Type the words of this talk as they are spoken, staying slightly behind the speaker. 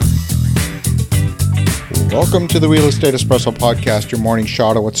Welcome to the Real Estate Espresso Podcast, your morning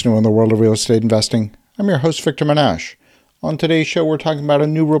shot of what's new in the world of real estate investing. I'm your host, Victor Menashe. On today's show, we're talking about a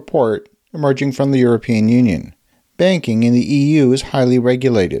new report emerging from the European Union. Banking in the EU is highly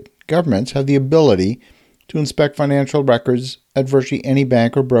regulated. Governments have the ability to inspect financial records at virtually any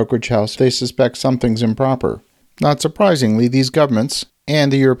bank or brokerage house if they suspect something's improper. Not surprisingly, these governments and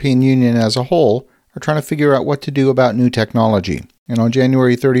the European Union as a whole are trying to figure out what to do about new technology. And on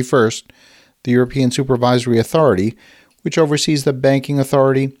January 31st, the European Supervisory Authority, which oversees the Banking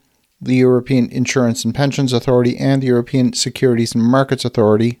Authority, the European Insurance and Pensions Authority, and the European Securities and Markets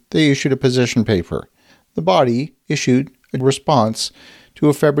Authority, they issued a position paper. The body issued a response to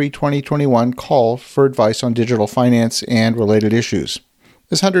a February 2021 call for advice on digital finance and related issues.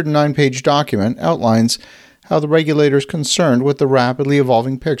 This 109-page document outlines how the regulator is concerned with the rapidly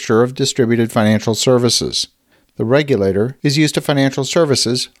evolving picture of distributed financial services. The regulator is used to financial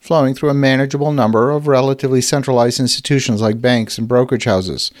services flowing through a manageable number of relatively centralized institutions like banks and brokerage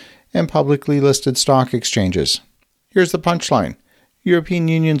houses and publicly listed stock exchanges. Here's the punchline. European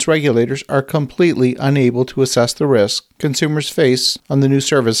Union's regulators are completely unable to assess the risk consumers face on the new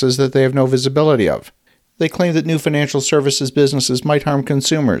services that they have no visibility of. They claim that new financial services businesses might harm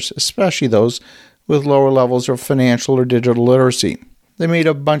consumers, especially those with lower levels of financial or digital literacy. They made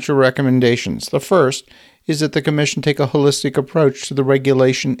a bunch of recommendations. The first is that the Commission take a holistic approach to the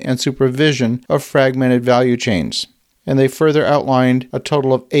regulation and supervision of fragmented value chains. And they further outlined a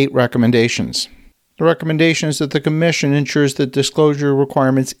total of 8 recommendations. The recommendation is that the Commission ensures that disclosure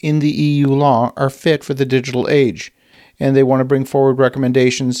requirements in the EU law are fit for the digital age, and they want to bring forward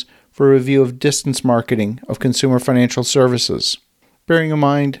recommendations for a review of distance marketing of consumer financial services, bearing in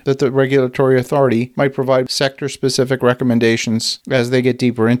mind that the regulatory authority might provide sector-specific recommendations as they get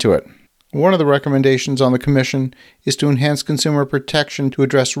deeper into it. One of the recommendations on the Commission is to enhance consumer protection to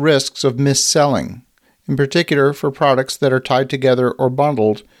address risks of mis-selling, in particular for products that are tied together or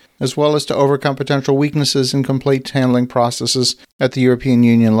bundled, as well as to overcome potential weaknesses in complaint handling processes at the European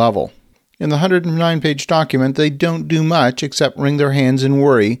Union level. In the 109-page document, they don't do much except wring their hands in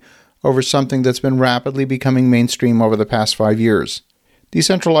worry over something that's been rapidly becoming mainstream over the past 5 years.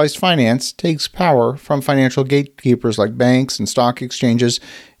 Decentralized finance takes power from financial gatekeepers like banks and stock exchanges,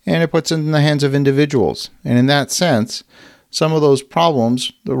 and it puts it in the hands of individuals. And in that sense, some of those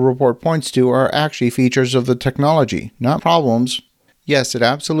problems the report points to are actually features of the technology, not problems. Yes, it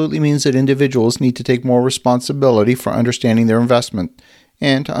absolutely means that individuals need to take more responsibility for understanding their investment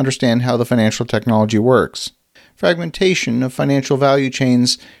and to understand how the financial technology works. Fragmentation of financial value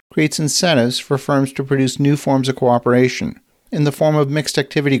chains creates incentives for firms to produce new forms of cooperation in the form of mixed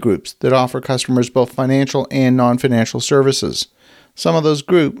activity groups that offer customers both financial and non-financial services. Some of those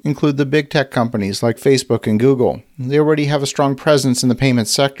groups include the big tech companies like Facebook and Google. They already have a strong presence in the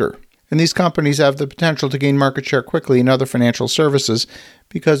payments sector. And these companies have the potential to gain market share quickly in other financial services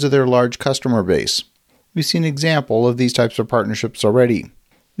because of their large customer base. We've seen an example of these types of partnerships already.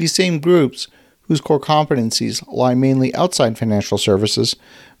 These same groups, whose core competencies lie mainly outside financial services,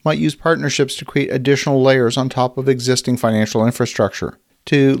 might use partnerships to create additional layers on top of existing financial infrastructure,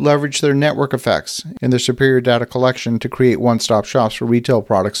 to leverage their network effects and their superior data collection to create one-stop shops for retail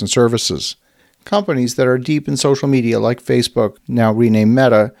products and services. Companies that are deep in social media like Facebook, now renamed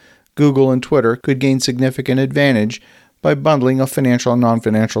Meta, Google, and Twitter could gain significant advantage by bundling of financial and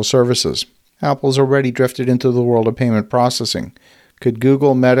non-financial services. Apple's already drifted into the world of payment processing. Could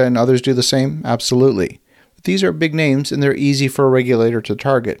Google, Meta, and others do the same? Absolutely. But these are big names and they're easy for a regulator to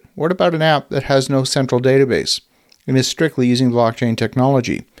target. What about an app that has no central database and is strictly using blockchain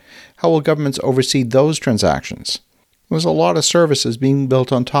technology? How will governments oversee those transactions? There's a lot of services being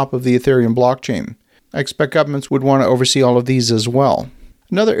built on top of the Ethereum blockchain. I expect governments would want to oversee all of these as well.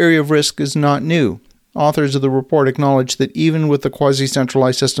 Another area of risk is not new. Authors of the report acknowledge that even with the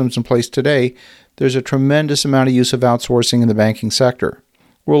quasi-centralized systems in place today, there's a tremendous amount of use of outsourcing in the banking sector.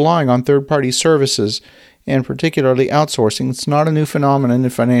 Relying on third-party services, and particularly outsourcing, is not a new phenomenon in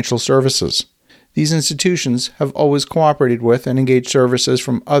financial services. These institutions have always cooperated with and engaged services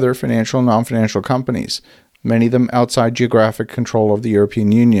from other financial and non-financial companies, many of them outside geographic control of the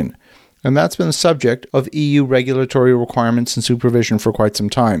European Union. And that's been the subject of EU regulatory requirements and supervision for quite some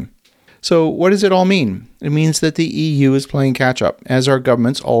time. So what does it all mean? It means that the EU is playing catch-up, as are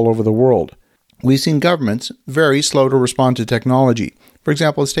governments all over the world. We've seen governments very slow to respond to technology. For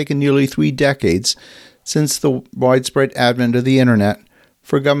example, it's taken nearly 3 decades since the widespread advent of the internet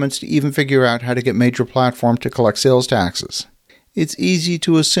for governments to even figure out how to get major platforms to collect sales taxes. It's easy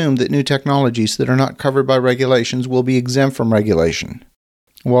to assume that new technologies that are not covered by regulations will be exempt from regulation.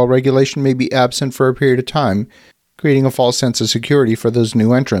 While regulation may be absent for a period of time, creating a false sense of security for those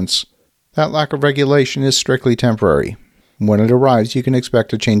new entrants, That lack of regulation is strictly temporary. When it arrives, you can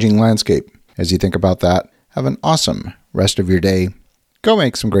expect a changing landscape. As you think about that, have an awesome rest of your day. Go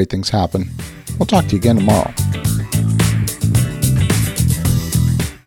make some great things happen. We'll talk to you again tomorrow.